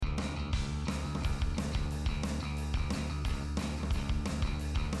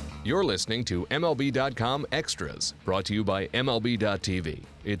You're listening to MLB.com Extras, brought to you by MLB.tv.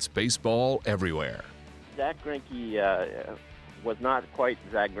 It's baseball everywhere. Zack Greinke was not quite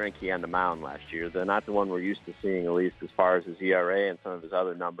Zack Greinke on the mound last year. They're not the one we're used to seeing, at least as far as his ERA and some of his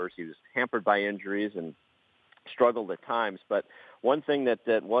other numbers. He was hampered by injuries and struggled at times. But one thing that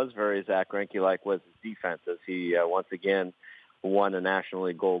was very Zack Greinke-like was his defense, as he once again won a National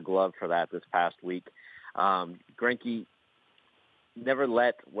League Gold Glove for that this past week. Greinke never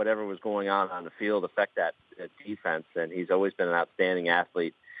let whatever was going on the field affect that defense, and he's always been an outstanding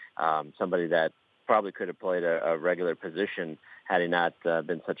athlete, somebody that probably could have played a regular position had he not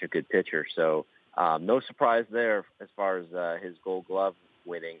been such a good pitcher. So no surprise there as far as his Gold Glove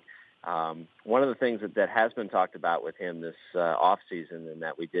winning. One of the things that has been talked about with him this offseason, and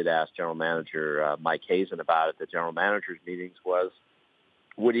that we did ask General Manager Mike Hazen about at the General Managers meetings, was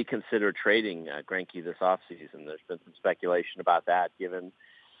would he consider trading Greinke this offseason? There's been some speculation about that, given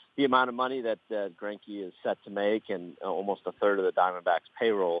the amount of money that Greinke is set to make and almost a third of the Diamondbacks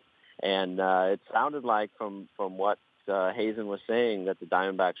payroll. And it sounded like from what Hazen was saying that the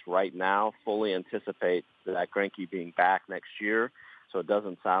Diamondbacks right now fully anticipate that Greinke being back next year. So it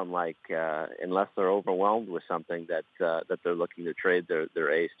doesn't sound like, unless they're overwhelmed with something, that they're looking to trade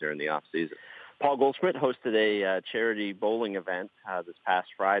their ace during the offseason. Paul Goldschmidt hosted a charity bowling event this past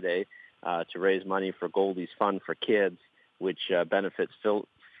Friday to raise money for Goldie's Fund for Kids, which benefits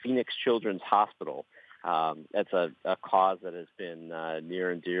Phoenix Children's Hospital. That's a cause that has been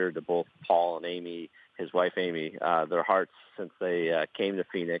near and dear to both Paul and Amy, his wife Amy, their hearts since they came to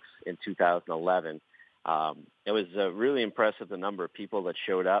Phoenix in 2011. It was really impressive, the number of people that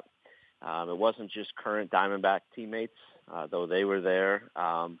showed up. It wasn't just current Diamondback teammates, though they were there,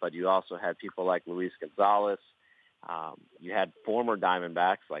 but you also had people like Luis Gonzalez. You had former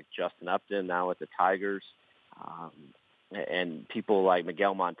Diamondbacks like Justin Upton, now with the Tigers, and people like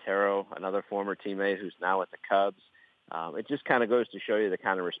Miguel Montero, another former teammate who's now with the Cubs. It just kind of goes to show you the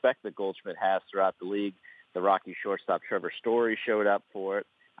kind of respect that Goldschmidt has throughout the league. The Rocky shortstop Trevor Story showed up for it.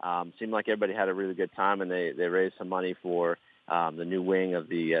 Seemed like everybody had a really good time, and they raised some money for the new wing of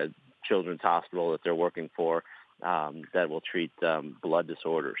the Children's Hospital that they're working for that will treat blood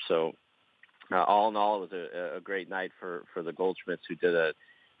disorders. So all in all, it was a great night for the Goldschmidts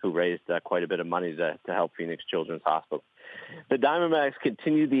who raised quite a bit of money to help Phoenix Children's Hospital. The Diamondbacks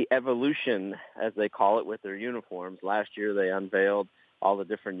continue the evolution, as they call it, with their uniforms. Last year they unveiled all the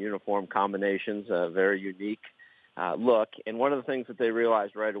different uniform combinations, a very unique look. And one of the things that they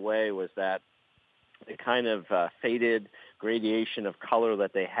realized right away was that the kind of faded gradation of color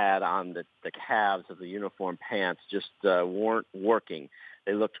that they had on the calves of the uniform pants just weren't working.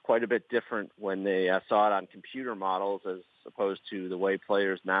 They looked quite a bit different when they saw it on computer models as opposed to the way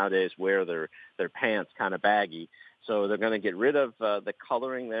players nowadays wear their pants, kind of baggy. So they're going to get rid of the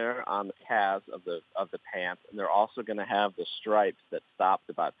coloring there on the calves of the pants, and they're also going to have the stripes that stopped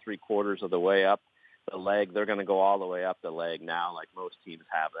about 3/4 of the way up the leg. They're going to go all the way up the leg now, like most teams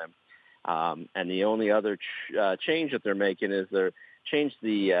have them. And the only other change that they're making is they're changed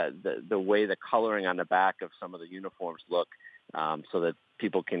the way the coloring on the back of some of the uniforms look, so that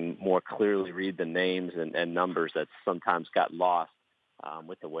people can more clearly read the names and numbers that sometimes got lost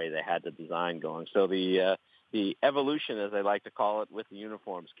with the way they had the design going. So the evolution, as they like to call it, with the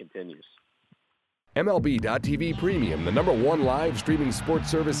uniforms continues. MLB.tv Premium, the #1 live streaming sports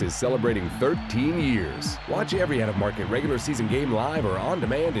service, is celebrating 13 years. Watch every out-of-market regular season game live or on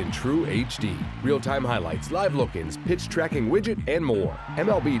demand in true HD. Real-time highlights, live look-ins, pitch tracking widget, and more.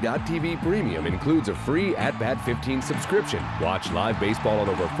 MLB.tv Premium includes a free At-Bat 15 subscription. Watch live baseball on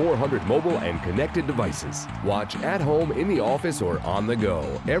over 400 mobile and connected devices. Watch at home, in the office, or on the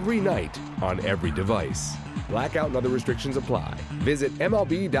go, every night, on every device. Blackout and other restrictions apply. Visit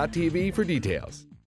MLB.tv for details.